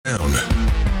They're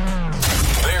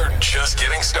just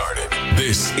getting started.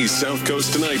 This is South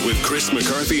Coast Tonight with Chris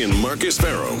McCarthy and Marcus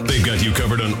Farrow. They've got you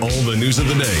covered on all the news of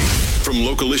the day, from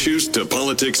local issues to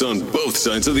politics on both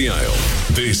sides of the aisle.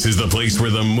 This is the place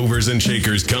where the movers and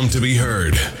shakers come to be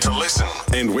heard, to listen,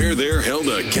 and where they're held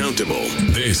accountable.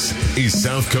 This is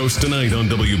South Coast Tonight on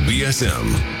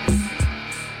WBSM.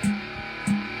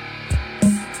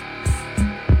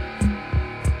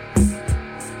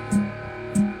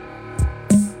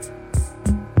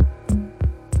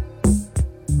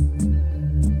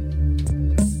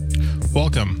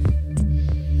 Welcome.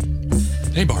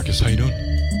 Hey, Marcus, how you doing?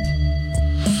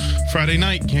 Friday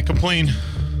night, can't complain.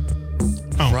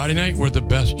 Oh. Friday night, we're the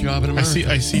best job in America.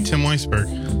 I see Tim Weisberg.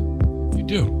 You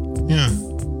do? Yeah.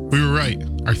 We were right.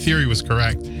 Our theory was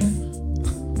correct.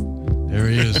 There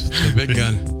he is, the big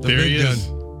gun. There he is.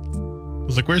 I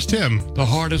was like, where's Tim? The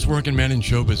hardest working man in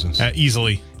show business.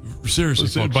 Easily. Seriously,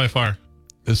 folks. By far.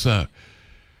 This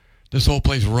whole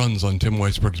place runs on Tim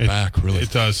Weisberg's back, really.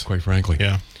 It does. Quite frankly.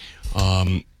 Yeah.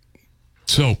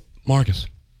 So, Marcus,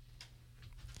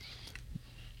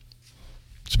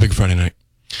 it's a big Friday night.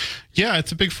 Yeah,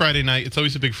 it's a big Friday night. It's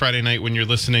always a big Friday night when you're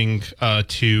listening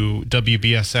to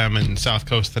WBSM and South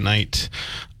Coast Tonight.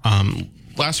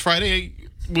 Last Friday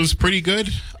was pretty good.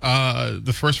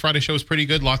 The first Friday show was pretty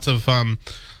good. Lots of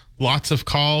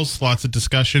calls, lots of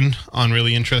discussion on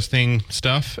really interesting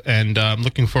stuff, and I'm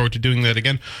looking forward to doing that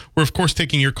again. We're, of course,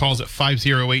 taking your calls at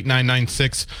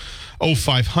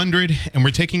 508-996-0500, and we're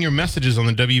taking your messages on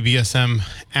the WBSM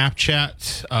app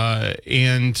chat. Let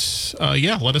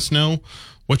us know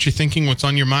what you're thinking, what's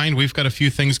on your mind. We've got a few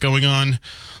things going on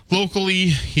locally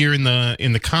here in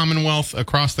the Commonwealth,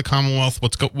 across the Commonwealth.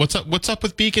 What's up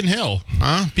with Beacon Hill?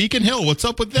 Beacon Hill, what's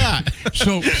up with that?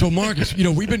 So Marcus,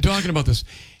 we've been talking about this,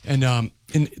 and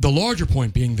the larger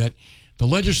point being that the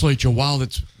legislature, while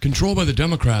it's controlled by the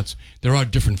Democrats, there are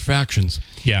different factions.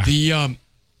 Yeah.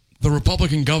 The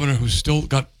Republican governor, who's still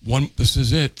got one, this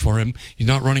is it for him. He's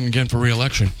not running again for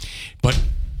re-election. But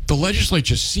the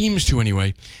legislature seems to,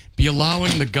 anyway, be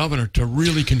allowing the governor to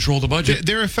really control the budget.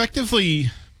 They're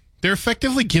effectively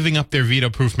giving up their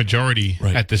veto-proof majority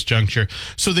at this juncture.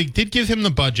 So they did give him the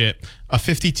budget, a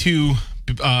 $52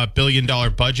 billion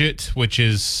budget, which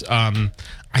is, I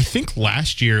think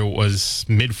last year was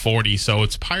mid-40, so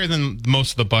it's higher than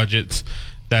most of the budgets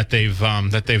that they've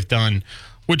done,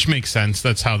 which makes sense.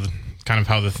 That's how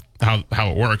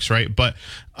it works, right? But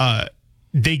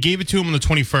they gave it to him on the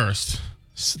 21st.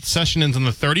 Session ends on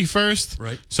the 31st,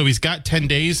 right? So he's got 10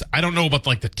 days. I don't know about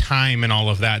the time and all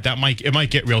of that. It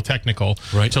might get real technical,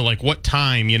 right? To what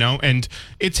time, and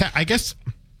I guess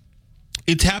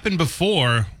it's happened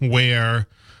before where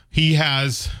he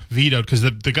has vetoed, because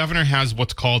the governor has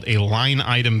what's called a line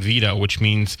item veto, which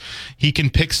means he can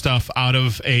pick stuff out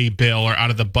of a bill or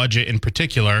out of the budget in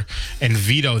particular and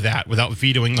veto that without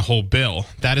vetoing the whole bill.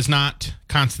 That is not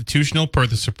constitutional per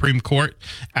the Supreme Court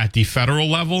at the federal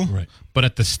level, right? But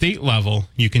at the state level,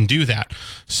 you can do that.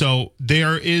 So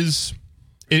there is,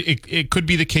 it could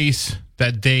be the case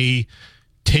that they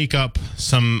take up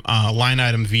some line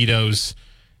item vetoes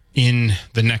in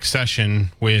the next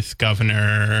session with Governor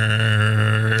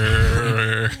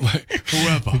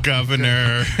whoever.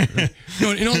 Governor.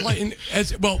 Well,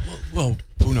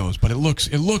 who knows? But it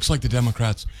looks like the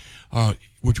Democrats,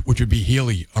 which would be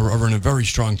Healy, are in a very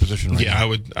strong position right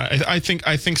now. I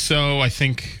think so. I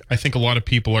think a lot of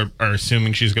people are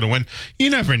assuming she's going to win.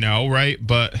 You never know, right?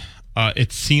 But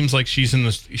it seems like she's in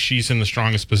the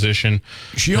strongest position.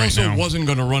 She right also now wasn't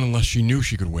going to run unless she knew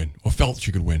she could win or felt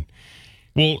she could win.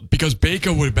 Well, because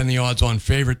Baker would have been the odds-on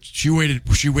favorite. She waited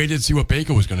to see what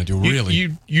Baker was going to do.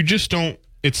 Really, you just don't.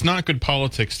 It's not good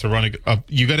politics to run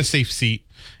you got a safe seat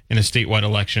in a statewide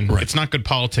election. Right. It's not good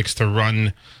politics to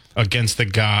run against the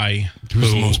guy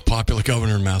who's the most popular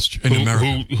governor in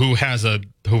America, who has a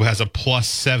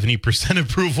plus 70%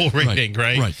 approval rating,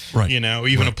 right?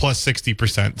 Even a plus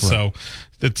 60%. Right. So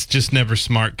that's just never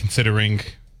smart, considering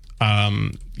how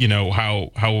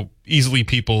easily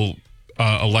people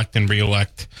elect and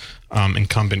re-elect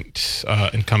incumbent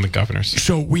governors.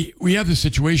 So we have this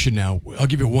situation now. I'll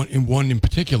give you one in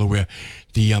particular where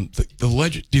the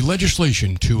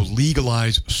legislation to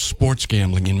legalize sports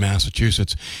gambling in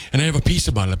Massachusetts, and I have a piece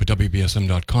about it up at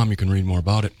WBSM.com. You can read more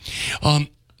about it.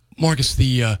 Marcus,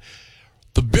 the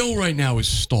bill right now is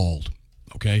stalled.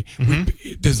 Okay,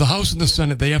 there's the House and the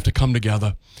Senate. They have to come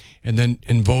together and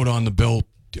vote on the bill.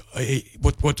 They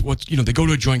go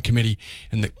to a joint committee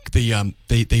and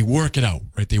they work it out,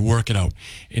 right? They work it out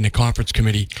in a conference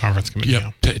committee.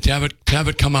 Yeah. To have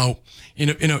it come out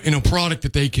in a product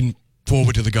that they can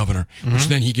forward to the governor, which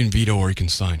then he can veto or he can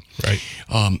sign. Right.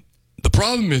 The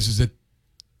problem is that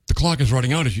the clock is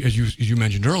running out, as you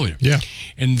mentioned earlier. Yeah.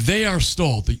 And they are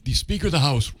stalled. The Speaker of the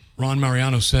House, Ron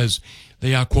Mariano, says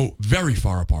they are, quote, very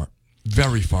far apart.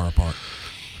 Very far apart.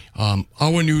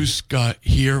 Our news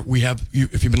here, we have,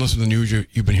 if you've been listening to the news,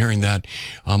 you've been hearing that.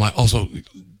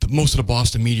 Most of the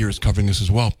Boston media is covering this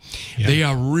as well. Yeah. They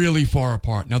are really far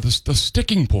apart. Now, the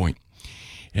sticking point,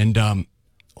 and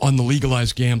on the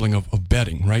legalized gambling of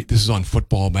betting, right? This is on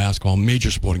football, basketball, major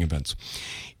sporting events,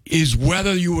 is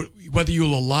whether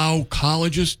you'll allow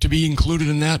colleges to be included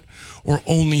in that or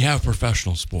only have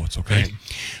professional sports, okay? Right.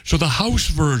 So the House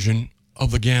version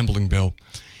of the gambling bill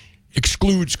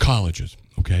excludes colleges,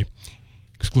 okay?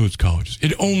 Excludes colleges.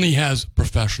 It only has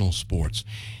professional sports.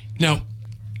 Now,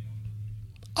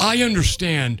 I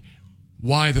understand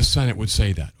why the Senate would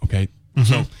say that, okay?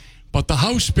 Mm-hmm. But the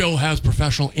House bill has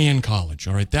professional and college,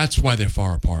 all right? That's why they're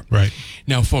far apart. Right.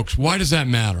 Now, folks, why does that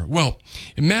matter? Well,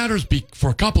 it matters for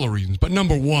a couple of reasons. But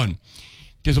number one,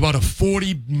 there's about a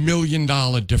 $40 million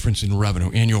difference in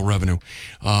revenue, annual revenue,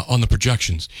 on the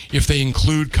projections. If they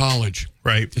include college,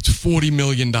 right, it's $40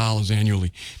 million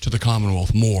annually to the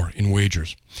Commonwealth more in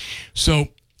wagers. So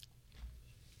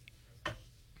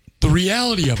the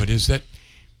reality of it is that,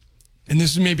 and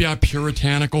this is maybe our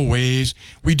puritanical ways,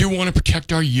 we do want to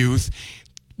protect our youth.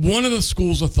 One of the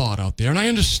schools of thought out there, and I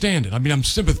understand it, I mean, I'm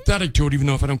sympathetic to it, even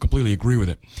though if I don't completely agree with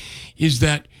it, is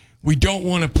that we don't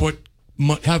want to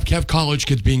have college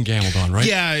kids being gambled on, right?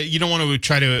 Yeah, you don't want to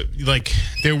try to,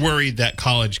 they're worried that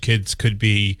college kids could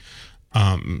be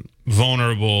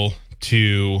vulnerable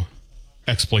to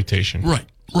exploitation.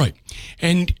 Right.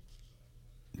 And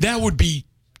that would be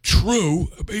true.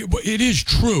 It is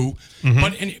true,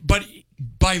 mm-hmm. but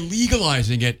by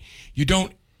legalizing it, you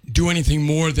don't do anything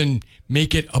more than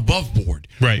make it above board.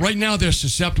 Right now, they're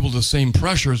susceptible to the same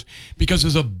pressures because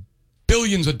there's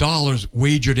billions of dollars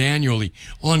wagered annually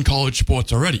on college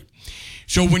sports already.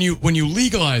 So when you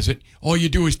legalize it, all you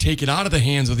do is take it out of the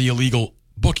hands of the illegal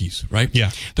bookies, right? Yeah.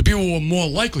 The people who are more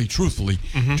likely, truthfully,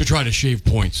 mm-hmm. to try to shave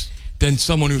points than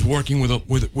someone who's working with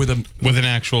an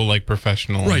actual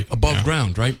professional, right, above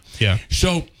ground, right? Yeah.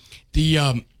 So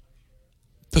the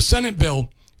Senate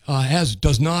bill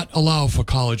does not allow for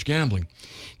college gambling.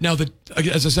 Now,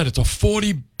 as I said, it's a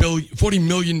 $40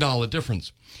 million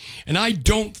difference, and I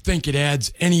don't think it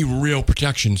adds any real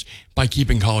protections by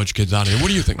keeping college kids out of it. What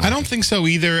do you think, Mike? I don't think so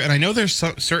either, and I know there's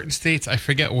certain states, I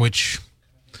forget which.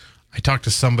 I talked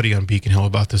to somebody on Beacon Hill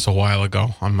about this a while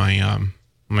ago on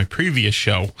my previous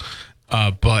show.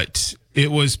 But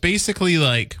it was basically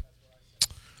that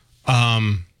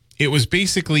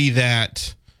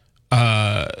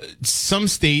some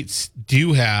states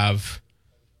do have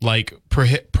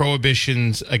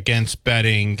prohibitions against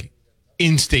betting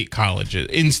in state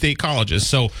colleges.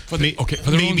 So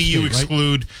maybe you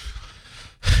exclude,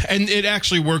 right? And it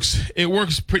actually works. It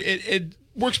works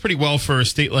pretty well for a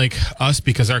state like us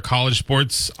because our college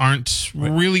sports aren't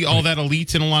really all that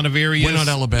elite in a lot of areas. We're not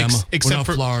Alabama. We're not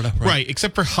Florida. Right,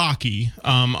 except for hockey,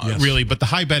 yes. Really. But the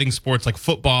high betting sports like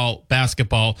football,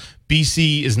 basketball,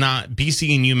 BC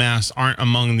and UMass aren't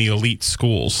among the elite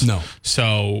schools. No.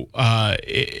 So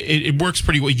it works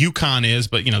pretty well. UConn is,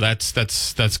 but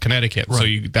that's Connecticut,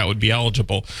 right. So that would be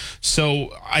eligible.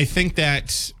 So I think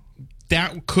that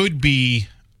could be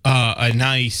a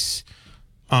nice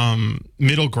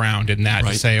middle ground in that,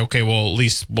 right. To say, okay, well, at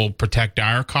least we'll protect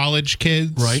our college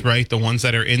kids, right? The ones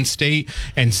that are in state,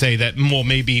 and say that, well,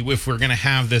 maybe if we're going to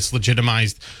have this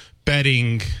legitimized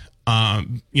betting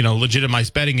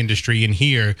industry in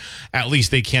here, at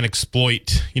least they can't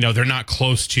exploit, they're not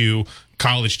close to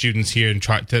college students here and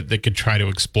they could try to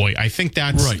exploit. I think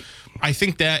that's right. I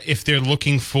think that if they're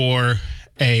looking for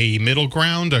a middle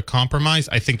ground, a compromise,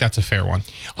 I think that's a fair one.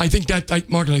 I think that,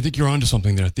 Mark, I think you're onto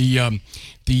something there. Because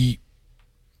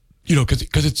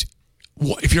it's,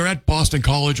 if you're at Boston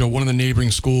College or one of the neighboring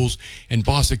schools and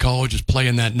Boston College is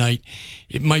playing that night,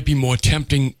 it might be more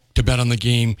tempting to bet on the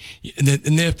game and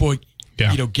therefore,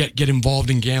 get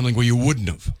involved in gambling where you wouldn't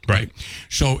have. Right.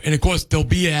 So, and of course, there'll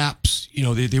be apps,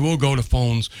 they will go to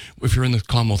phones if you're in the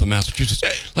Commonwealth of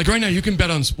Massachusetts. Like right now, you can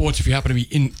bet on sports if you happen to be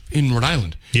in Rhode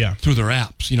Island. Yeah. Through their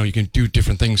apps. You can do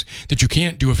different things that you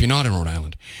can't do if you're not in Rhode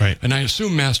Island. Right. And I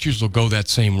assume Massachusetts will go that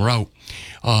same route.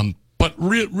 But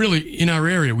really, in our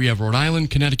area, we have Rhode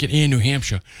Island, Connecticut, and New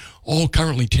Hampshire all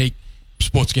currently take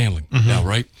sports gambling now,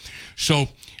 right? So,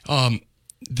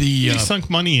 they sunk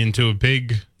money into a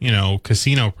big,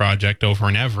 casino project over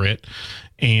in Everett,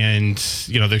 and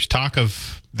there's talk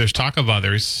of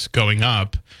others going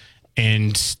up,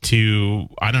 and to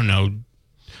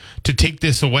take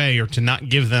this away or to not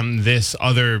give them this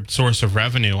other source of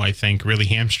revenue, I think really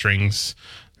hamstrings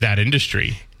that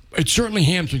industry. it certainly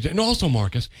hamstrings it. And also,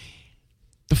 Marcus,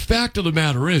 the fact of the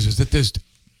matter is that there's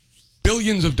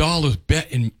billions of dollars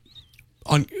bet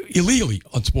illegally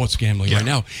on sports gambling right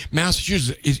now.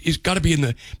 Massachusetts is got to be in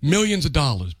the millions of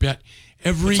dollars bet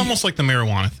every. It's almost like the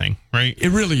marijuana thing, right? It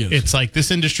really is. It's like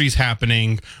this industry's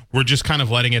happening. We're just kind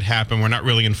of letting it happen. We're not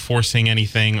really enforcing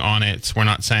anything on it. We're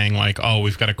not saying like, oh,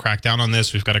 we've got to crack down on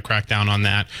this. We've got to crack down on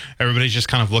that. Everybody's just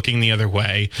kind of looking the other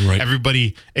way. Right.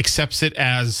 Everybody accepts it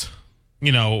as,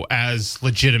 as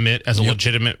legitimate, as a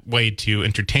legitimate way to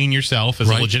entertain yourself, as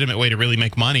a legitimate way to really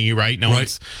make money, right? No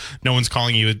one's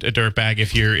calling you a dirtbag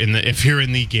if you're in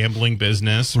the gambling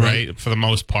business, right? For the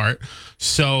most part.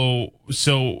 So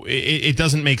it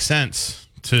doesn't make sense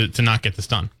to not get this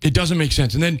done. It doesn't make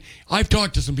sense. And then I've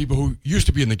talked to some people who used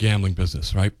to be in the gambling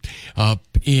business, right?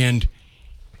 And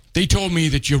they told me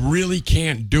that you really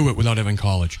can't do it without having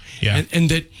college. Yeah. And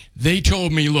that they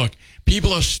told me, look,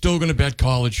 people are still going to bet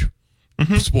college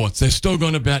sports. They're still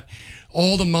going to bet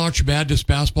all the March Madness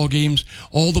basketball games,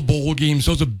 all the bowl games.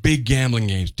 Those are big gambling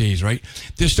days, right?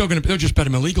 They'll just bet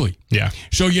them illegally. Yeah.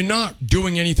 So you're not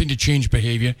doing anything to change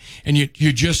behavior, and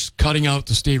you're just cutting out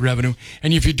the state revenue.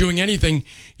 And if you're doing anything,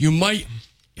 you might,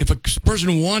 if a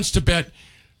person wants to bet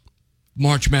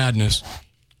March Madness,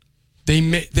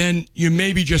 then you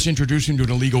may be just introducing them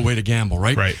to an illegal way to gamble,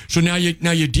 right? Right. So now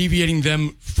you're deviating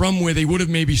them from where they would have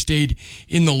maybe stayed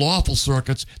in the lawful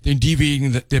circuits, then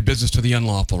deviating their business to the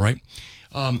unlawful, right?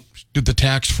 The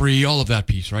tax-free, all of that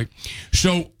piece, right?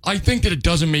 So I think that it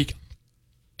doesn't make.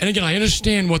 And again, I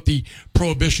understand what the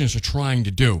prohibitionists are trying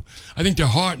to do. I think their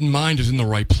heart and mind is in the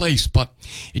right place, but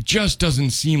it just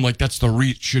doesn't seem like that's the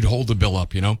reach should hold the bill up,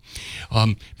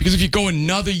 because if you go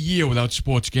another year without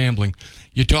sports gambling,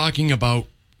 you're talking about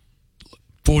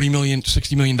 $40 million,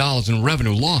 $60 million in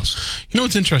revenue loss. You know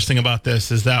what's interesting about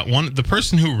this is that the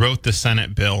person who wrote the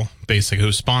Senate bill, basically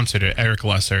who sponsored it, Eric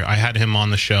Lesser, I had him on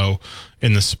the show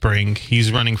in the spring.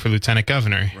 He's running for lieutenant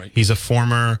governor. Right. He's a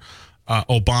former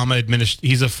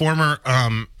He's a former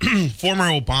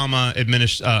Obama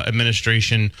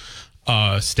administration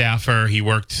staffer. He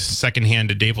worked secondhand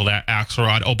to David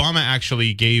Axelrod. Obama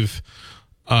actually gave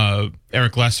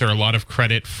Eric Lesser a lot of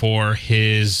credit for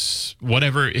his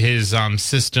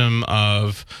system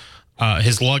of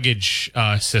his luggage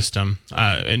system,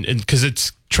 and because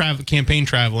it's campaign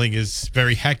traveling is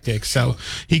very hectic, so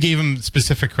he gave him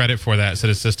specific credit for that. So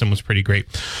the system was pretty great.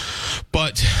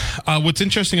 But what's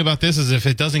interesting about this is if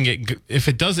it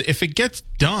gets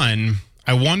done,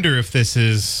 I wonder if this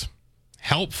is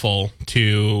helpful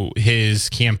to his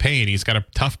campaign. He's got a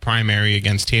tough primary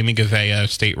against Tammy Gavea,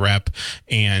 state rep,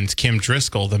 and Kim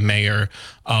Driscoll, the mayor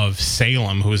of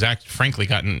Salem, who's frankly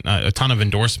gotten a ton of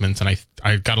endorsements, and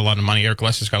I got a lot of money. Eric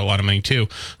Lesser's got a lot of money too.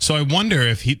 So I wonder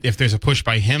if there's a push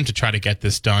by him to try to get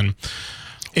this done,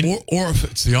 or if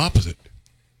it's the opposite.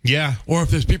 Yeah. Or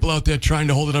if there's people out there trying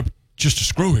to hold it up just to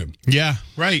screw him. Yeah.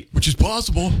 Right. Which is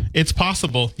possible. It's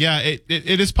possible. Yeah.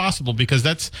 It is possible because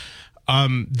that's.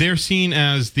 They're seen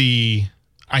as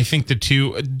I think the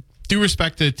two, due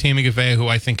respect to Tammy Gavea, who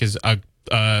I think is a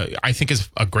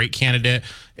great candidate,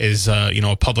 is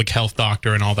a public health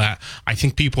doctor and all that. I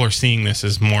think people are seeing this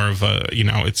as more of a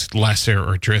it's Lesser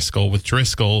or Driscoll, with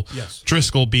Driscoll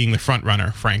being the front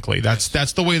runner. Frankly, that's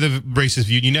the way the race is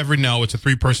viewed. You never know. It's a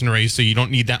 3-person race, so you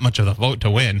don't need that much of the vote to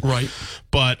win. Right.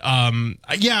 But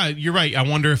yeah, you're right. I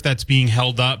wonder if that's being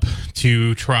held up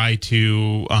to try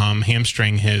to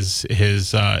hamstring his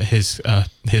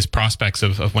prospects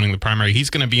of winning the primary.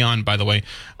 He's going to be on, by the way,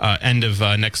 end of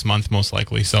next month most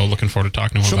likely. So looking forward to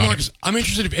talking to him about Marcus, it. I'm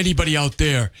interested if anybody out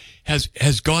there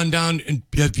has gone down and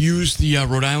have used the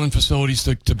Rhode Island facilities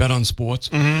to bet on sports.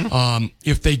 Mm-hmm.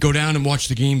 If they go down and watch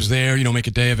the games there, make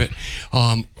a day of it,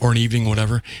 or an evening,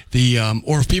 whatever.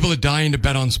 Or if people are dying to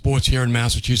bet on sports here in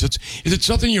Massachusetts, is it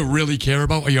something you really care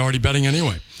about? Or are you already betting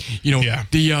anyway? Yeah.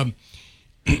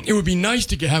 It would be nice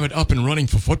to have it up and running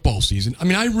for football season. I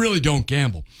mean, I really don't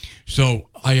gamble, so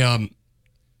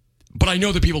but I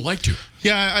know that people like to.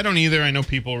 Yeah, I don't either. I know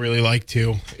people really like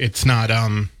to. It's not,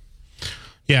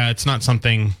 it's not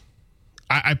something.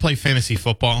 I play fantasy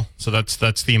football, so that's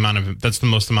the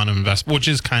most amount of investment, which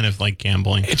is kind of like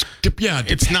gambling. It's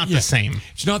not the same.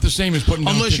 It's not the same as putting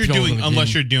unless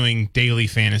you're doing daily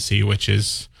fantasy, which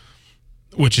is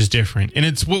different. And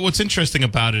it's what's interesting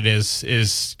about it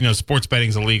is sports betting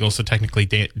is illegal, so technically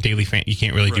daily you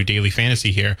can't really do daily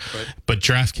fantasy here. Right. But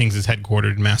DraftKings is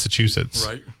headquartered in Massachusetts.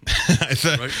 Right.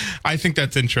 I think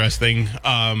that's interesting.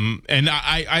 And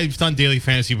I've done daily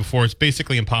fantasy before. It's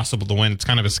basically impossible to win. It's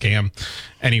kind of a scam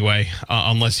anyway,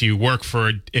 unless you work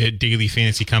for a daily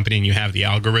fantasy company and you have the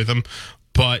algorithm.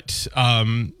 But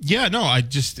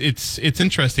it's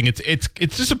interesting.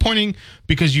 It's disappointing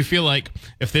because you feel like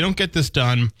if they don't get this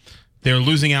done, they're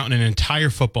losing out on an entire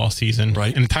football season,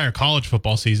 right? An entire college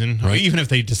football season, right? Even if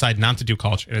they decide not to do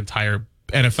college, an entire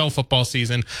NFL football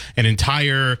season, an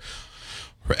entire,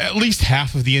 at least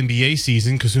half of the NBA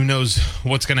season, because who knows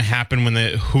what's going to happen when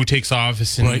who takes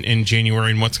office in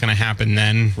January and what's going to happen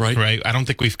then, right? I don't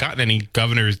think we've gotten any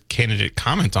governor candidate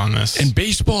comment on this. And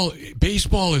baseball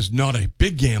is not a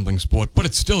big gambling sport, but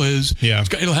it still is. Yeah,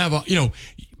 it'll have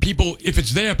people, if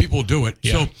it's there, people will do it.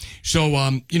 Yeah. So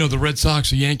the Red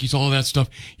Sox, the Yankees, all of that stuff.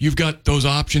 You've got those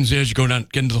options there as you go down,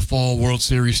 get into the fall World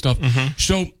Series stuff. Mm-hmm.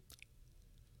 So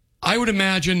I would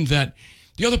imagine that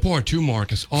the other part too,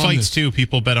 Marcus, fights too.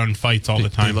 People bet on fights all the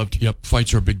time.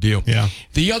 Fights are a big deal. Yeah.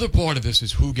 The other part of this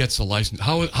is who gets the license.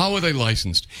 How are they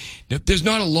licensed? There's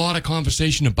not a lot of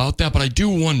conversation about that, but I do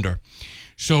wonder.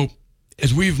 So,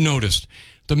 as we've noticed,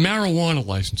 the marijuana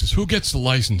licenses, who gets the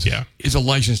license? Yeah. Is a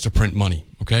license to print money.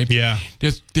 Okay. Yeah.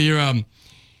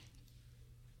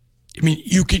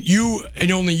 You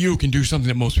and only you can do something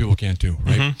that most people can't do,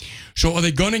 right? Mm-hmm. So, are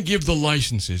they going to give the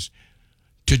licenses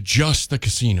to just the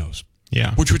casinos?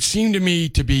 Yeah. Which would seem to me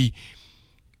to be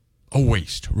a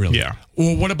waste, really. Yeah.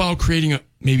 Or what about creating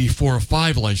maybe 4 or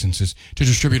 5 licenses to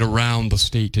distribute around the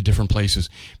state to different places,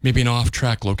 maybe an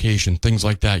off-track location, things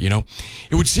like that,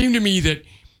 It would seem to me that,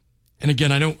 and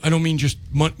again, I don't mean just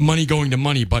money going to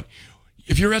money, but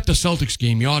if you're at the Celtics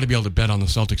game, you ought to be able to bet on the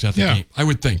Celtics at the game. I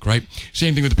would think, right?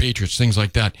 Same thing with the Patriots, things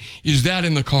like that. Is that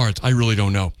in the cards? I really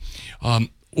don't know.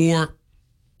 Or,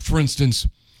 for instance,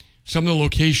 some of the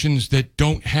locations that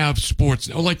don't have sports,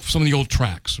 like some of the old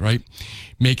tracks, right?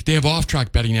 They have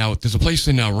off-track betting now. There's a place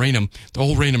in Raynham, the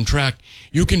old Raynham track.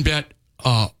 You can bet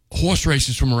horse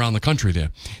races from around the country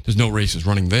there. There's no races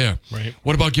running there. Right.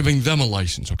 What about giving them a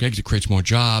license, okay? Because it creates more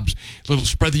jobs,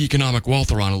 spread the economic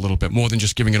wealth around a little bit, more than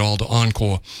just giving it all to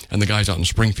Encore and the guys out in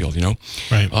Springfield,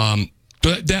 Right.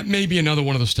 That may be another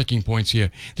one of the sticking points here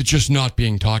that's just not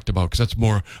being talked about because that's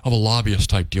more of a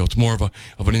lobbyist type deal. It's more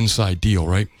of an inside deal,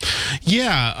 right?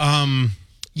 Yeah.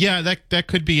 That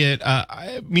could be it.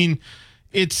 I mean,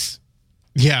 it's.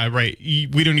 Yeah, right.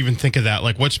 We don't even think of that.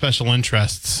 Like, what special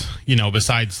interests,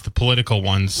 besides the political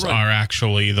ones, are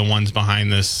actually the ones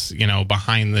behind this,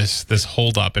 behind this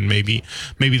holdup, and maybe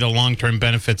the long-term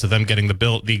benefits of them getting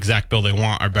the exact bill they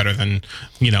want, are better than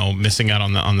missing out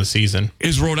on the season.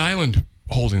 Is Rhode Island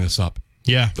holding this up?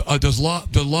 Yeah.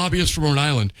 The lobbyists from Rhode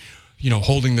Island,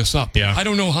 holding this up? Yeah. I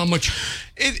don't know how much.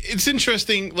 It's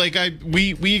interesting. Like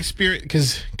we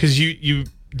experience because you.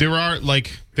 There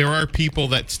are people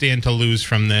that stand to lose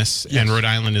from this, and Rhode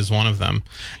Island is one of them.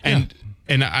 And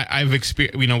I've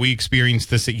experienced, we experienced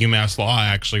this at UMass Law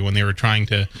actually when there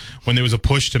was a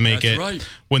push to make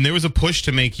when there was a push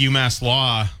to make UMass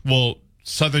Law,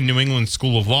 Southern New England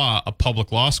School of Law, a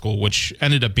public law school, which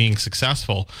ended up being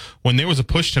successful. When there was a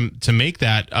push to make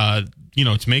that,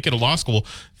 to make it a law school,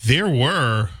 there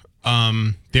were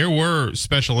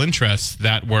special interests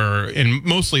that were in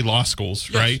mostly law schools,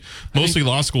 right? Mostly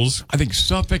law schools. I think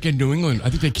Suffolk and New England. I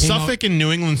think they came Suffolk and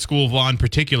New England School of Law in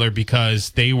particular, because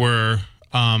they were,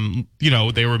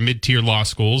 they were mid-tier law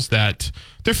schools that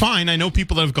they're fine. I know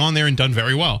people that have gone there and done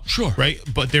very well. Sure. Right.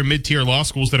 But they're mid-tier law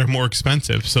schools that are more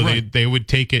expensive. So they would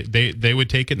take it. They would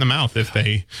take it in the mouth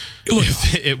when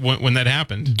that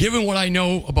happened. Given what I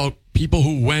know about people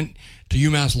who went to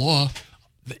UMass Law,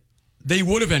 they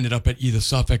would have ended up at either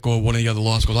Suffolk or one of the other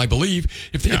law schools, I believe,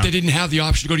 if they didn't have the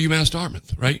option to go to UMass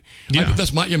Dartmouth, right? Yeah. You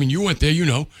went there,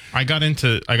 I got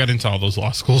into all those law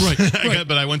schools, right? I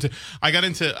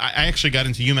actually got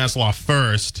into UMass Law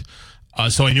first,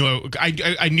 so I knew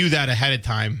that ahead of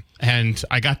time, and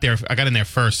I got in there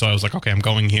first, so I was like, okay, I'm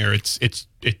going here. It's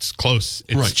close,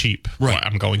 it's cheap, right?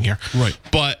 I'm going here, right?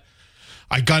 But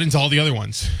I got into all the other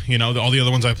ones, all the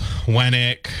other ones.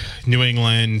 Wenwick, New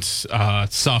England,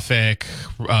 Suffolk,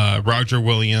 Roger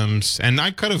Williams, and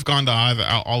I could have gone to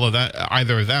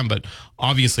either of them, but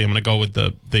obviously I'm going to go with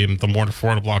the more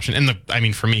affordable option,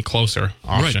 and for me, closer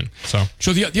option. Right.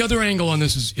 So the other angle on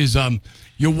this is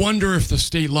you wonder if the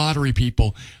state lottery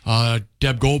people,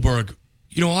 Deb Goldberg,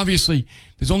 obviously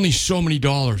there's only so many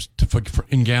dollars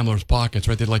in gamblers' pockets,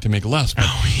 right? They'd like to make less,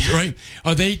 right?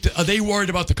 Are they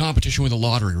worried about the competition with the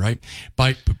lottery, right?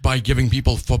 By giving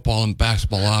people football and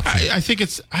basketball options? I think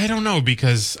I don't know,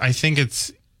 because I think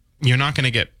you're not going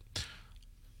to get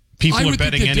people are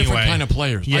betting anyway. Different kind of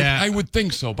players. Yeah, I would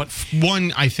think so. But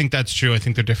I think that's true. I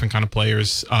think they're different kind of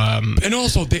players. And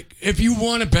also, if you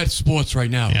want to bet sports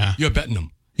right now, you're betting them.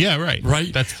 Yeah, right.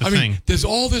 Right? That's the thing. There's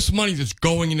all this money that's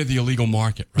going into the illegal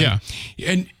market, right?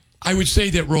 Yeah. And I would say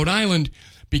that Rhode Island,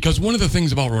 Because one of the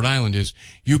things about Rhode Island is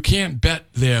you can't bet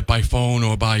there by phone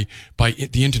or by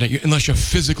the internet unless you're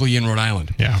physically in Rhode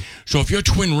Island. Yeah. So if you're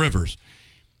Twin Rivers,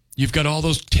 you've got all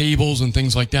those tables and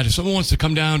things like that. If someone wants to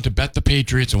come down to bet the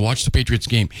Patriots and watch the Patriots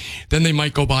game, then they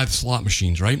might go buy the slot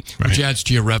machines, right? Which adds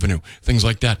to your revenue, things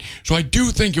like that. So I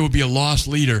do think it would be a loss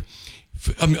leader,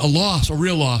 a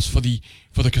real loss for the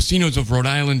casinos of Rhode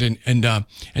Island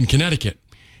and Connecticut.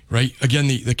 Right? Again,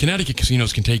 the Connecticut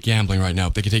casinos can take gambling right now.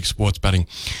 They can take sports betting.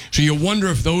 So you wonder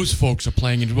if those folks are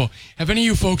playing as well. Have any of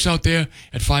you folks out there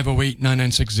at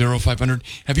 508-996-0500,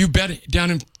 have you bet down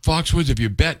in Foxwoods? Have you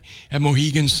bet at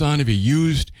Mohegan Sun? Have you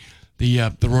used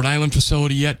the Rhode Island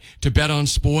facility yet to bet on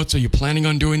sports? Are you planning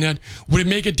on doing that? Would it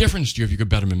make a difference to you if you could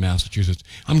bet them in Massachusetts?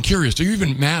 I'm curious. Do you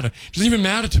even matter? Does it even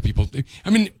matter to people? I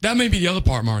mean, that may be the other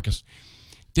part, Marcus.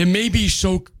 There may be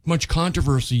so much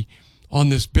controversy on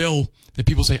this bill that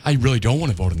people say, I really don't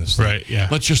want to vote on this thing. Right, yeah.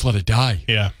 Let's just let it die.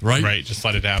 Yeah. Right? Right, just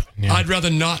let it happen. Yeah. I'd rather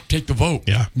not take the vote.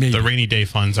 Yeah. Maybe. The rainy day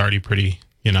fund's already pretty,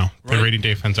 the rainy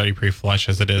day fund's already pretty flush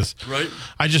as it is. Right.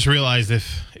 I just realized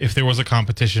if there was a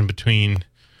competition between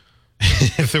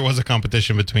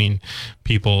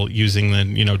people using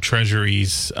the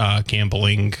Treasury's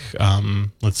gambling,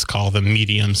 let's call them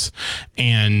mediums,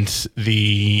 and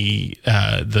the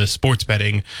sports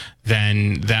betting,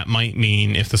 then that might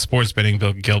mean if the sports betting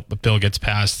bill gets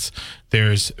passed,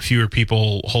 there's fewer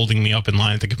people holding me up in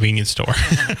line at the convenience store.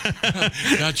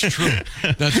 That's true.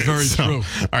 That's very true.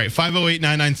 All right,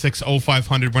 508-996-0500.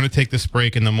 We're going to take this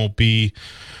break, and then we'll be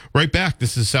right back.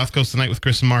 This is South Coast Tonight with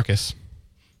Chris and Marcus.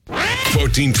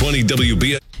 1420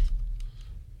 WB.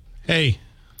 Hey,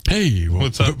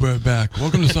 what's up? We're back.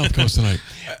 Welcome to South Coast Tonight.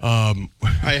 I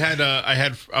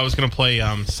was going to play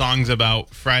songs about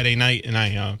Friday night, and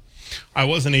I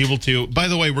wasn't able to. By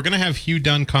the way, we're going to have Hugh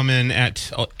Dunn come in at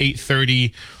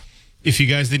 8:30. If you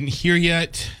guys didn't hear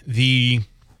yet, the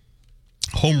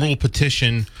home rule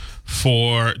petition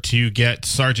to get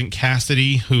Sergeant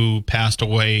Cassidy, who passed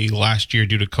away last year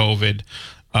due to COVID,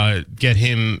 get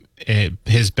him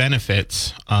his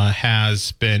benefits,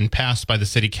 has been passed by the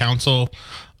city council.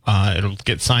 It'll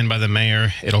get signed by the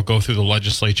mayor. It'll go through the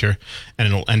legislature, and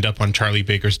it'll end up on Charlie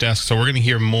Baker's desk. So we're going to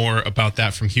hear more about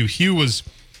that from Hugh. Hugh was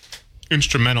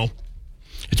instrumental.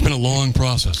 It's been a long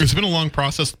process. It's been a long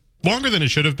process, longer than it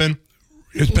should have been.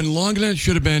 It's been longer than it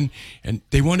should have been, and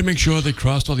they wanted to make sure they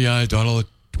crossed all the I's, dot all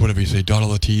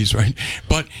the T's, right?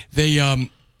 But they,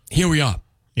 here we are.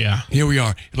 Yeah. Here we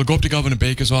are. It'll go up to Governor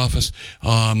Baker's office,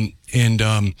 but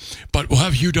we'll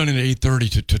have Hugh Dunn at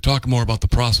 8:30 to talk more about the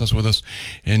process with us.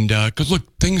 And because, look,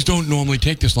 things don't normally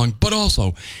take this long, but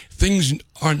also things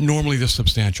aren't normally this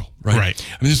substantial, right? Right.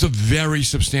 I mean, this is a very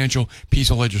substantial piece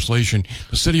of legislation.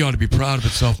 The city ought to be proud of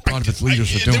itself, proud of its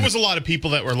leaders for doing it. There was a lot of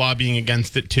people that were lobbying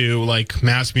against it, too. Like,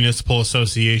 Mass Municipal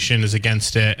Association is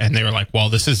against it, and they were like, well,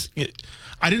 this is...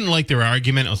 I didn't like their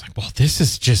argument. I was like, well, this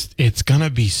is just, it's going to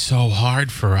be so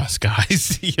hard for us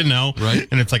guys, Right.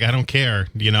 And it's like, I don't care,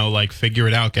 like figure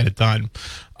it out, get it done.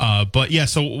 But yeah,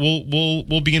 so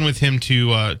we'll begin with him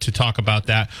to talk about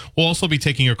that. We'll also be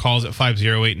taking your calls at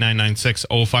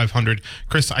 508-996-0500.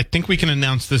 Chris, I think we can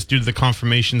announce this due to the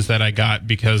confirmations that I got,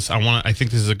 because I think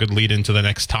this is a good lead into the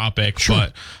next topic. Sure.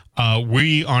 But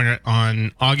we are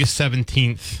on August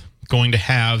 17th going to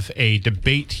have a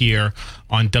debate here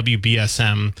on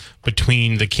WBSM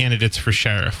between the candidates for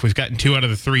sheriff. We've gotten 2 out of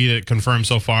the 3 that confirmed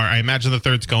so far. I imagine the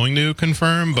third's going to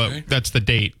confirm, but that's the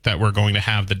date that we're going to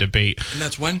have the debate. And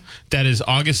that's when? That is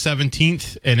August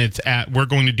 17th, and we're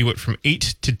going to do it from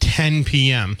 8 to 10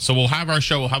 p.m. So we'll have our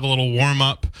show. We'll have a little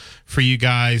warm-up for you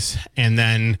guys, and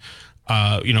then,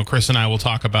 Chris and I will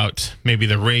talk about maybe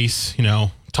the race,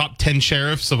 top 10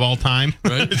 sheriffs of all time,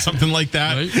 right? Something like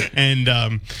that. Right. And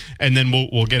then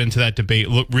we'll get into that debate.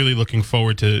 Really looking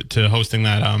forward to hosting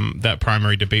that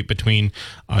primary debate between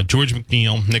George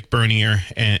McNeil, Nick Bernier,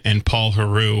 and Paul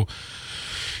Heroux.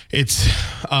 It's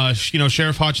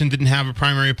Sheriff Hodgson didn't have a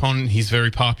primary opponent. He's very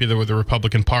popular with the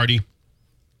Republican Party,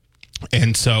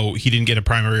 and so he didn't get a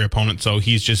primary opponent. So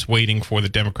he's just waiting for the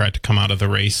Democrat to come out of the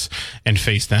race and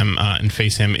face them and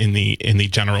face him in the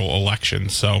general election.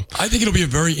 So I think it'll be a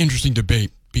very interesting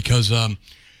debate, because the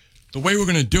way we're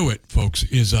going to do it, folks,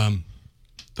 is the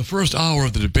first hour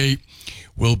of the debate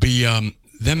will be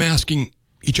them asking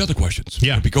each other questions.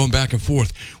 Yeah. We'll be going back and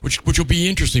forth, which will be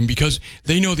interesting, because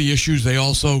they know the issues. They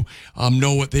also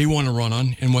know what they want to run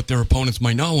on and what their opponents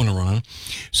might not want to run on.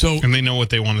 So, and they know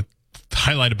what they want to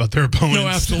highlight about their opponents. No,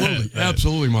 absolutely.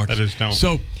 Absolutely, Mark. That is no.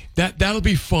 So that'll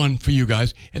be fun for you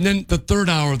guys. And then the third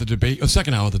hour of the debate,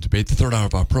 second hour of the debate, the third hour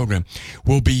of our program,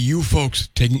 will be you folks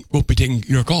we'll be taking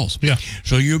your calls. Yeah.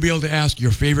 So you'll be able to ask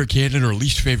your favorite candidate or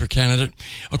least favorite candidate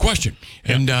a question.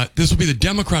 And this will be the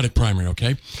Democratic primary,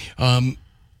 okay? I'm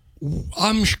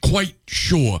quite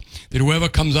sure that whoever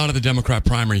comes out of the Democrat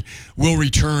primary will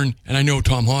return, and I know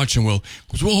Tom Hodgson will,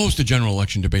 because we'll host a general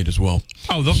election debate as well.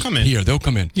 Oh, they'll come in. Here, they'll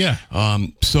come in. Yeah.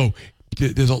 So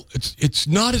it's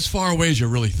not as far away as you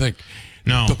really think.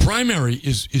 No. The primary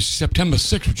is September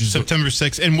 6th, which is September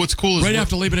 6th. And what's cool is right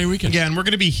after Labor Day weekend. Yeah, and we're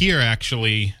going to be here,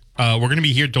 actually. We're going to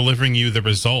be here delivering you the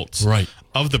results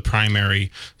of the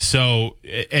primary. So,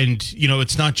 and, you know,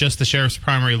 it's not just the sheriff's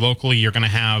primary locally. You're going to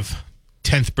have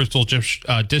 10th Bristol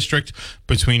District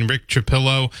between Rick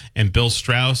Trapillo and Bill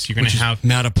Strauss. You're going to have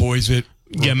Mattapoisett.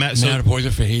 Yeah,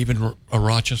 Mattapoisett for Haven,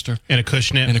 Rochester. And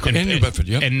Acushnet. And New Bedford,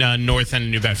 yeah. And North End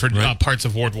and New Bedford, parts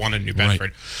of Ward 1 and New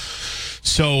Bedford. Right.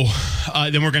 So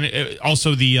then we're going to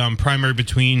also the primary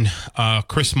between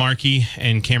Chris Markey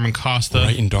and Cameron Costa,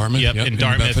 right in Dartmouth, yep in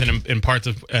Dartmouth, and in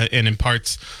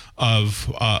parts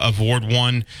of Ward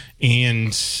 1,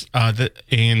 and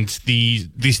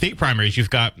the state primaries.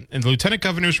 You've got in the lieutenant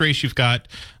governor's race. You've got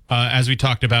as we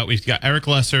talked about, we've got Eric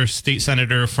Lesser, state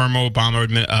senator, former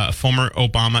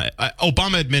Obama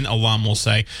admin alum, we'll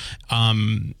say.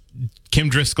 Kim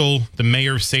Driscoll, the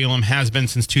mayor of Salem, has been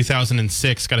since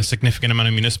 2006, got a significant amount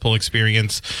of municipal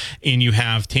experience. And you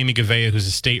have Tammy Gavea, who's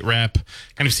a state rep,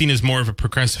 kind of seen as more of a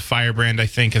progressive firebrand, I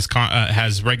think,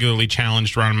 has regularly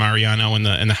challenged Ron Mariano in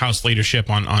the House leadership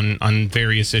on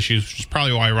various issues, which is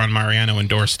probably why Ron Mariano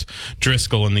endorsed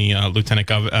Driscoll in the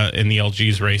in the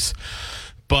LG's race.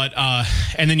 But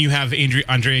and then you have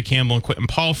Andrea Campbell and Quentin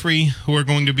Palfrey, who are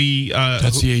going to be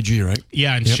that's the AG, right?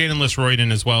 Yeah, and Shannon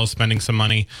Liss-Royden as well, spending some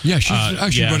money. Yeah, she's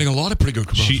actually running a lot of pretty good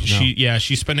commercials now.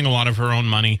 She's spending a lot of her own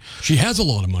money. She has a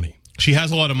lot of money. She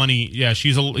has a lot of money. Yeah,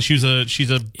 she's a very in fact,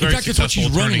 it's what she's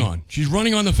attorney. Running on. She's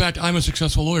running on the fact I'm a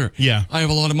successful lawyer. Yeah, I have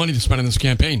a lot of money to spend on this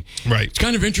campaign. Right. It's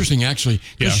kind of interesting actually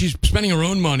because she's spending her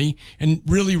own money and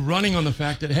really running on the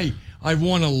fact that hey, I've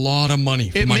won a lot of money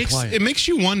for my client. It makes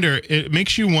you wonder. It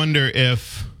makes you wonder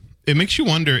if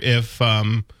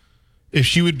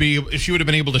she would have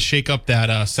been able to shake up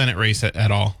that Senate race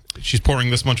at all. She's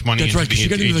pouring this much money. That's into right. She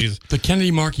got into the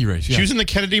Kennedy Markey race. Yeah. She was in the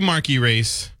Kennedy Markey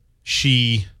race.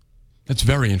 That's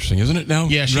very interesting, isn't it? Now,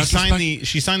 yeah,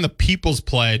 she signed the People's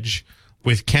Pledge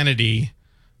with Kennedy,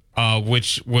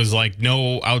 which was like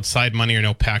no outside money or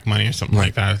no PAC money or something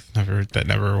like that. That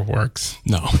never works.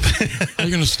 No, how are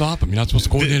you going to stop them? You're not supposed to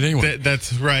coordinate anyway.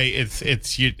 That's right.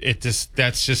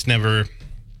 That's just never.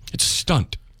 It's a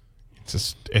stunt.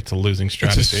 It's a losing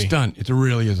strategy. It's a stunt. It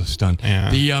really is a stunt.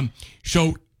 Yeah.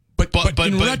 But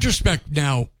in retrospect,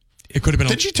 now it could have been.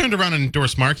 Then she turned around and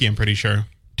endorsed Markey. I'm pretty sure.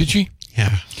 Did she?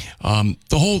 Yeah.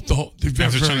 The whole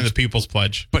after signing the People's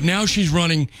Pledge. But now she's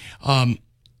running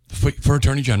for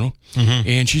Attorney General,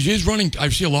 and she is running. I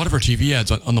see a lot of her TV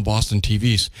ads on the Boston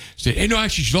TVs. And no,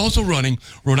 actually, she's also running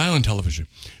Rhode Island television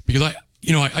because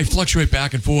I fluctuate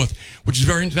back and forth, which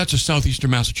is that's a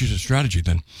southeastern Massachusetts strategy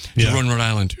then to run Rhode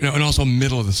Island, and also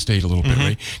middle of the state a little bit,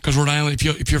 right? Because Rhode Island,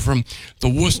 if you're from the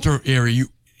Worcester area,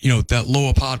 you know, that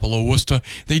lower part below Worcester,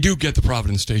 they do get the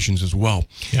Providence stations as well.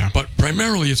 Yeah. But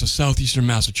primarily it's a southeastern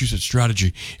Massachusetts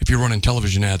strategy if you're running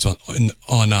television ads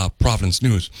on Providence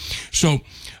News. So,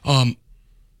 of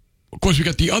course, we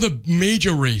got the other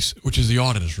major race, which is the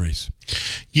auditor's race.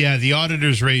 Yeah, the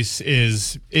auditor's race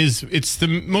it's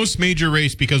the most major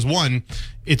race because, one,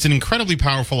 it's an incredibly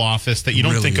powerful office that you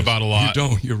don't think about a lot. You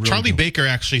don't. You really Charlie don't. Baker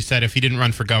actually said if he didn't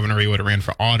run for governor, he would have ran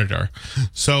for auditor.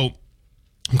 So,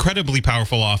 incredibly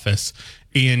powerful office.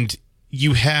 And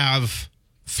you have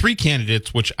three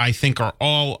candidates, which I think are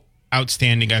all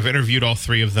outstanding. I've interviewed all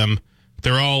three of them.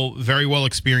 They're all very well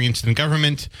experienced in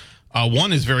government.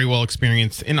 One is very well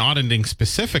experienced in auditing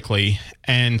specifically.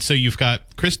 And so you've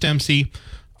got Chris Dempsey.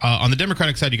 On the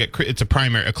Democratic side, it's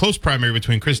a close primary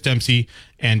between Chris Dempsey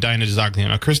and Diana DeZoglio.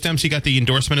 Now, Chris Dempsey got the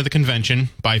endorsement of the convention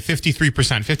by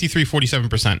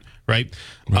 47%, right?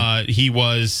 He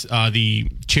was the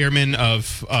chairman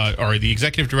of, or the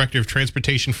executive director of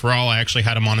Transportation for All. I actually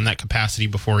had him on in that capacity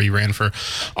before he ran for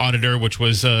auditor, which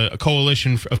was a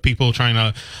coalition of people trying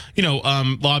to,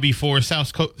 lobby for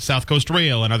South Coast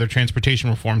Rail and other transportation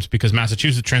reforms because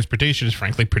Massachusetts transportation is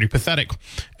frankly pretty pathetic.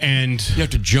 And you have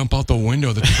to jump out the window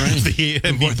of the train to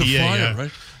avoid the fire,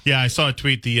 right? Yeah, I saw a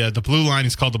tweet. The blue line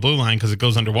is called the blue line because it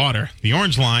goes underwater. The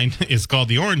orange line is called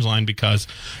the orange line because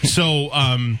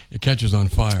it catches on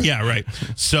fire. Yeah, right.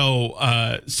 So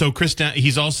Chris,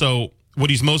 he's also what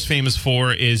he's most famous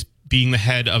for is being the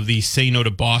head of the Say No to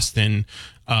Boston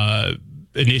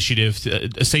initiative,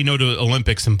 Say No to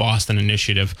Olympics in Boston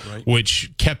initiative, right,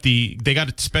 which kept they got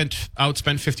it outspent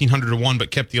 1,500 to 1,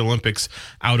 but kept the Olympics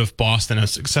out of Boston. A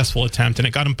successful attempt, and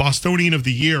it got him Bostonian of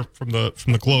the Year from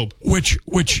the Globe. Which,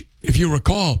 if you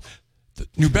recall,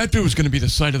 New Bedford was going to be the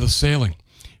site of the sailing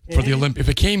for the Olympic. If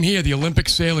it came here, the Olympic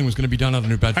sailing was going to be done out of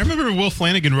New Bedford. I remember Will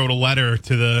Flanagan wrote a letter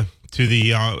to the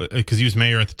because he was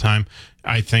mayor at the time,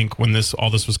 I think, when all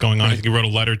this was going on. Right. I think he wrote a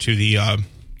letter to the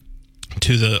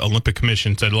Olympic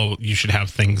Commission, said, "Well, you should have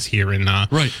things here in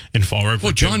Fall River."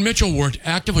 Well, John Mitchell worked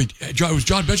actively. It was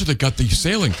John Mitchell that got the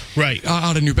sailing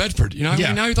out of New Bedford. You know, I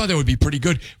mean, now you thought that would be pretty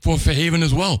good for Fairhaven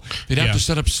as well. They'd have to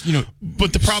set up,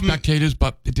 but the problem, spectators,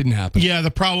 but it didn't happen. Yeah,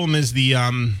 the problem is the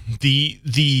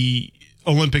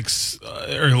Olympics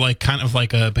are like kind of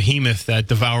like a behemoth that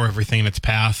devour everything in its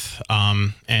path,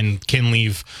 and can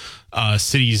leave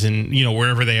cities and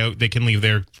wherever they can leave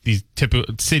these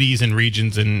typical cities and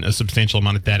regions in a substantial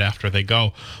amount of debt after they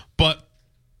go. But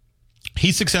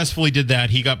he successfully did that.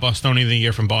 He got Bostonian of the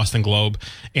Year from Boston Globe,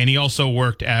 and he also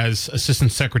worked as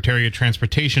Assistant Secretary of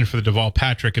Transportation for the Deval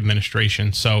Patrick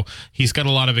administration. So he's got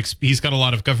a lot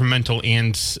of governmental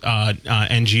and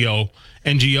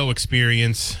NGO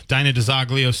experience. Dinah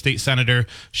DeZoglio, state senator.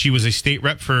 She was a state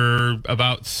rep for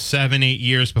about 7-8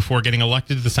 years before getting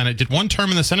elected to the Senate. Did one term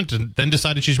in the Senate, then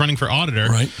decided she's running for auditor.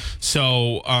 Right.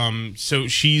 So,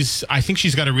 I think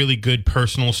she's got a really good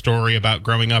personal story about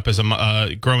growing up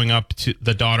to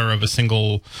the daughter of a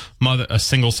single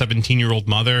 17-year-old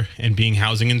mother, and being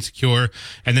housing insecure,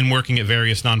 and then working at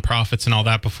various nonprofits and all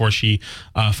that before she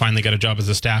finally got a job as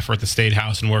a staffer at the State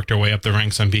House and worked her way up the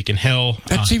ranks on Beacon Hill.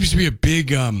 That seems to be a big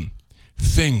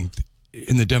thing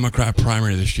in the Democrat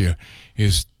primary this year,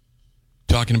 is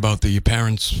talking about your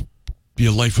parents.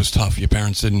 Your life was tough. Your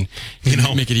parents didn't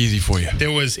make it easy for you.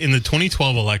 There was, in the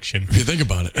 2012 election, if you think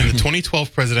about it, in the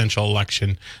 2012 presidential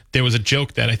election, there was a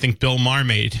joke that I think Bill Maher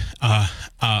made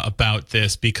about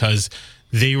this, because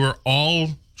they were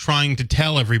all trying to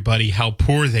tell everybody how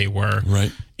poor they were,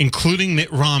 right, including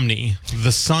Mitt Romney,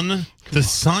 the son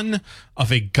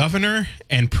of a governor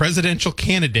and presidential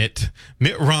candidate,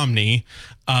 Mitt Romney,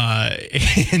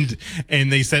 and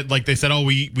they said, oh,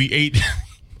 we ate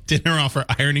dinner off our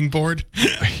ironing board.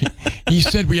 He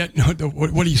said we had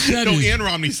what he said. No, Ann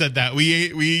Romney said that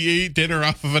we ate dinner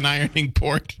off of an ironing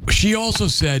board. She also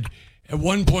said, at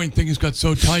one point, things got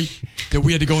so tight that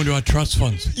we had to go into our trust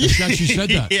funds. She actually said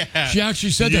that. Yeah. She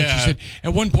actually said that. She said,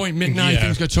 at one point, Mitt and I,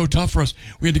 things got so tough for us,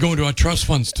 we had to go into our trust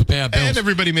funds to pay our bills. And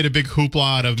everybody made a big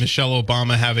hoopla out of Michelle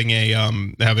Obama having a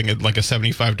like a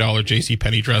 $75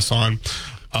 JCPenney dress on,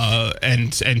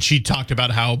 and she talked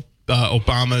about how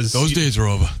those days are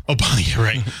over. You're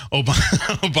right.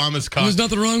 Obama's car. There's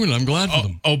nothing wrong with it. I'm glad for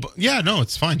them. Yeah, no,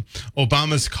 it's fine.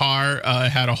 Obama's car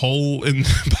had a hole in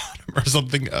the bottom, or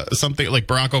something like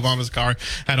Barack Obama's car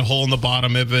had a hole in the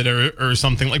bottom of it, or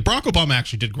something. Like Barack Obama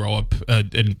actually did grow up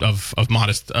of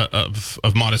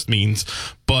modest means,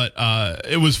 but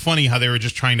it was funny how they were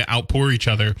just trying to outpour each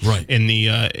other, right, in the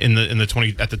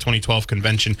 2012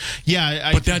 convention.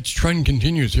 Yeah, but that trend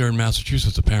continues here in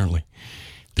Massachusetts, apparently.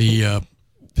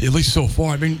 At least so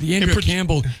far. I mean, Andrea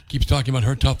Campbell keeps talking about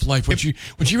her tough life when she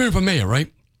ran for mayor,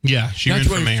 right? Yeah, she ran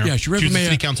for mayor. Yeah, she ran for mayor.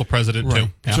 City council president, right, too.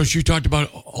 Yeah. So she talked about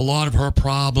a lot of her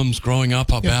problems growing up,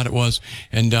 how bad it was.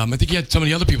 And I think you had some of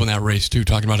the other people in that race, too,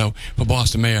 talking about how, for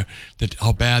Boston mayor,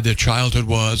 how bad their childhood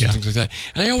was and things like that.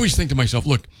 And I always think to myself,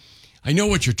 look, I know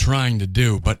what you're trying to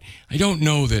do, but I don't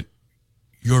know that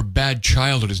your bad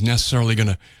childhood is necessarily going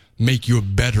to make you a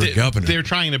better governor. They're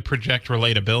trying to project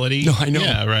relatability. No, I know.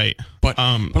 Yeah, right. But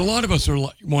a lot of us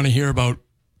want to hear about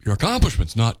your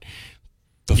accomplishments, not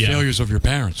the failures of your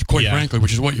parents, quite frankly,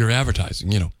 which is what you're advertising,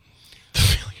 The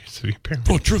failures of your parents.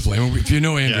 Well, truthfully, I mean, if you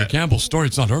know Andrea Campbell's story,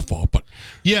 it's not her fault. But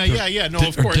no,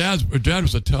 of course. Her dad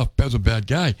was a bad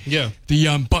guy. Yeah.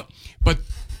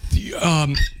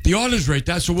 The honors rate,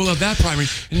 so we'll have that primary.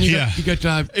 And you got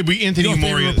Anthony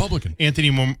Moore, Republican.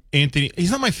 Anthony,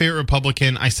 he's not my favorite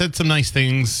Republican. I said some nice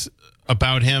things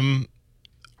about him.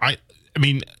 I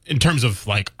mean, in terms of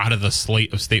like out of the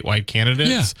slate of statewide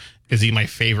candidates, is he my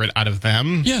favorite out of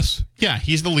them? Yes. Yeah,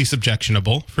 he's the least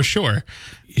objectionable for sure.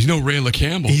 He's no Rayla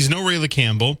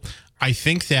Campbell. I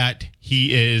think that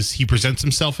he presents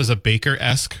himself as a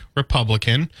Baker-esque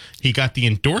Republican. He got the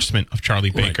endorsement of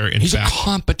Charlie Baker. Right. He's a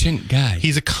competent guy.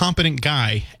 He's a competent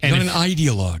guy. And not an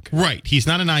ideologue. Right. He's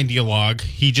not an ideologue.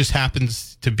 He just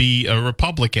happens to be a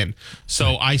Republican.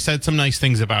 So I said some nice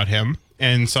things about him.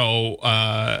 And so,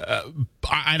 and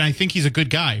I think he's a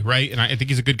good guy, right? And I think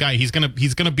he's a good guy. He's gonna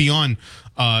be on.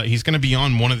 He's gonna be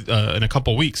on one of in a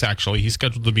couple weeks. Actually, he's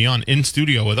scheduled to be on in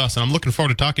studio with us, and I'm looking forward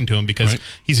to talking to him because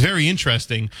he's very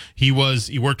interesting. He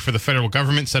worked for the federal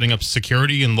government setting up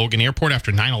security in Logan Airport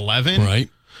after 9/11. Right.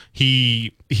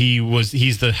 He's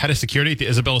the head of security at the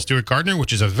Isabella Stewart Gardner,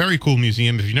 which is a very cool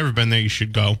museum. If you've never been there, you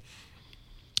should go.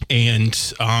 And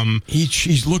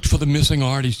he's looked for the missing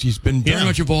art. He's been very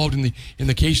much involved in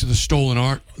the case of the stolen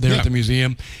art there at the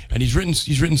museum, and he's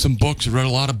written some books. He's read a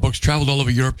lot of books. Traveled all over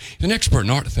Europe. He's an expert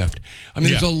in art theft. I mean,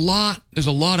 there's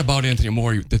a lot about Anthony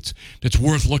Amore that's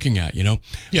worth looking at. You know.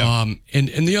 Yeah.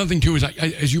 And the other thing too is,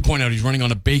 as you point out, he's running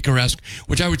on a Baker-esque,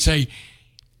 which I would say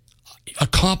a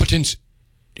competence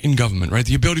in government, right?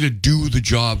 The ability to do the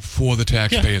job for the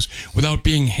taxpayers without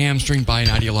being hamstringed by an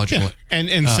ideological And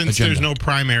since agenda. there's no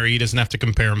primary, he doesn't have to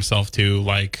compare himself to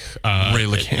like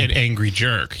an angry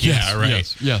jerk. Yes,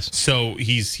 right. Yes. So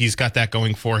he's got that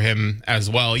going for him as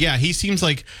well. Yeah, he seems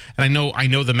like, and I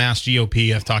know the Mass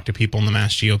GOP. I've talked to people in the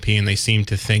Mass GOP, and they seem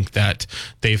to think that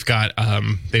they've got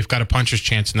a puncher's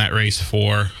chance in that race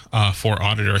for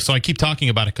auditor. So I keep talking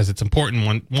about it because it's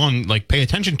important. One, like pay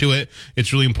attention to it.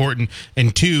 It's really important,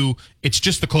 and two, it's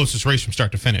just the closest race from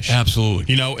start to finish. Absolutely.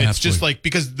 You know, it's just like,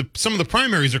 because some of the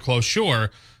primaries are close,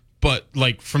 sure, but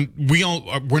like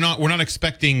we're not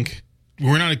expecting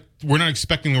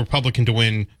the Republican to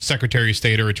win Secretary of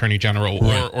State or Attorney General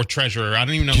or Treasurer. I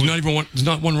don't even know. There's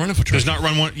not one running for Treasurer. There's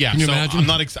not one. Yeah. Can you so imagine?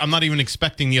 I'm not even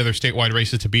expecting the other statewide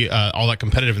races to be all that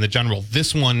competitive in the general.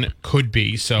 This one could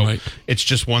be. So it's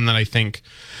just one that I think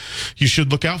you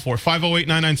should look out for.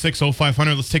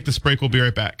 508-996-0500. Let's take this break. We'll be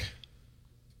right back.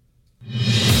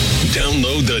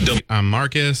 Download the I'm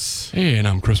Marcus. Hey, and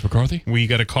I'm Chris McCarthy. We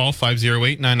got a call,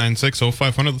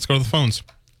 508-996-0500. Let's go to the phones.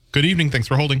 Good evening. Thanks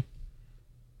for holding.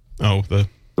 This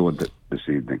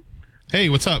evening. Hey,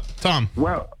 what's up, Tom?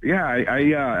 Well, yeah,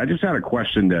 I just had a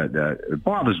question that it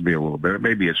bothers me a little bit.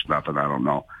 Maybe it's nothing, I don't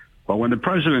know. But when the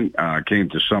president came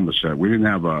to Somerset, we didn't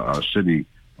have a city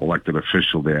elected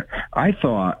official there. I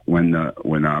thought when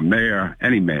a mayor,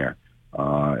 any mayor,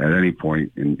 at any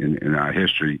point in our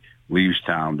history leaves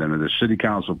town, then the city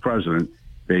council president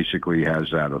basically has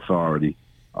that authority.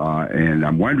 And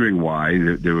I'm wondering why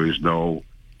there is no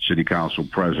city council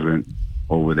president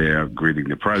over there greeting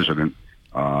the president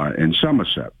in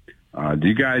Somerset. Do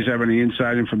you guys have any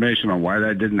inside information on why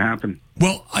that didn't happen?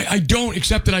 Well, I don't,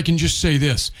 except that I can just say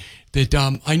this, that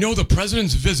I know the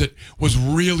president's visit was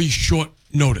really short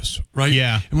notice, right?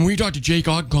 Yeah. And when we talked to Jake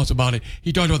Ogdenkoss about it,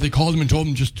 he talked about they called him and told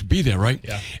him just to be there, right?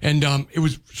 Yeah. And it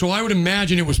was, so I would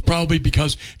imagine it was probably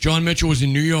because John Mitchell was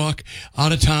in New York,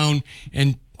 out of town,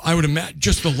 and I would imagine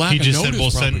just the lack of notice. He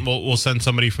just said, we'll send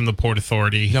somebody from the Port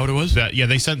Authority. Is that what it was? Yeah,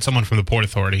 they sent someone from the Port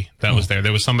Authority that was there.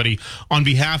 There was somebody on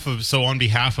behalf of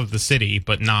the city,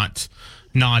 but not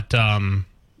an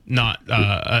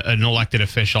elected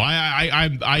official.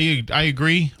 I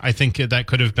agree. I think that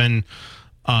could have been.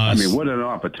 I mean, what an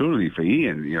opportunity for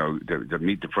Ian, to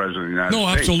meet the president of the United States. No,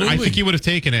 absolutely. I think he would have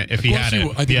taken it if he had it.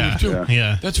 I think he would too.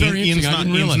 Yeah. That's very interesting. I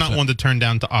didn't realize Ian's not one to turn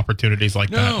down to opportunities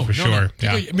like that, for sure. No.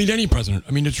 Yeah. Meet any president.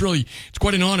 I mean, it's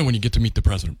quite an honor when you get to meet the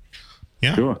president.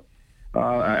 Yeah. Sure.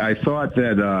 I thought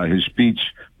that his speech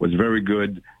was very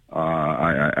good.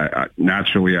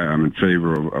 Naturally, I'm in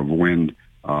favor of wind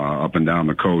up and down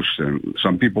the coast, and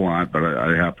some people aren't, but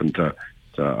I happen to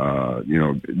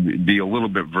be a little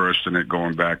bit versed in it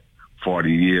going back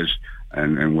 40 years,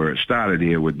 and where it started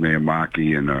here with Mayor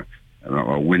Markey and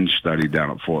a wind study down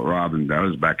at Fort Robin. That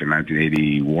was back in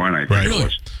 1981, I think it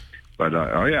was. But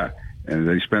and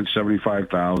they spent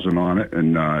 $75,000 on it,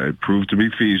 and it proved to be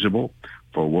feasible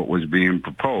for what was being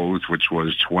proposed, which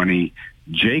was 20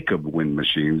 Jacob wind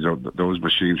machines. Those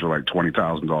machines were like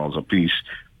 $20,000 a piece,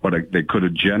 but they could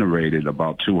have generated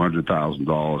about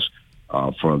 $200,000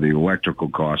 for the electrical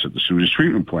costs at the sewage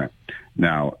treatment plant.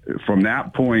 Now, from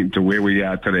that point to where we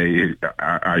are today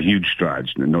are huge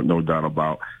strides, no doubt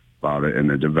about it, and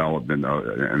the development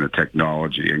and the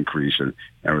technology increase and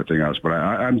everything else. But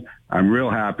I'm real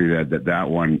happy that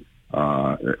one,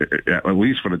 at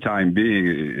least for the time being,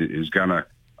 is going to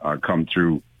come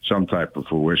through some type of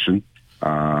fruition.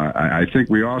 I think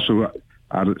we also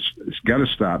got to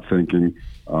start thinking,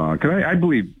 because I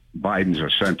believe Biden's a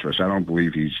centrist. I don't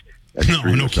believe he's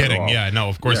no kidding. Yeah, no,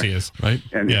 of course he is. Right.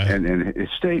 And his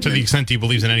statement, to the extent he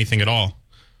believes in anything at all.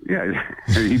 Yeah,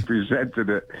 and he presented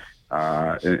it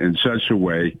in such a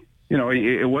way.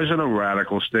 It wasn't a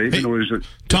radical statement. Hey, it was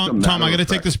Tom, I got to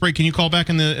take this break. Can you call back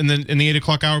in the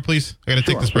 8:00 hour, please? I got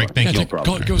to take this break. Thank you.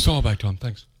 Give us all back, Tom.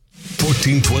 Thanks.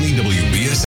 1420 WBS.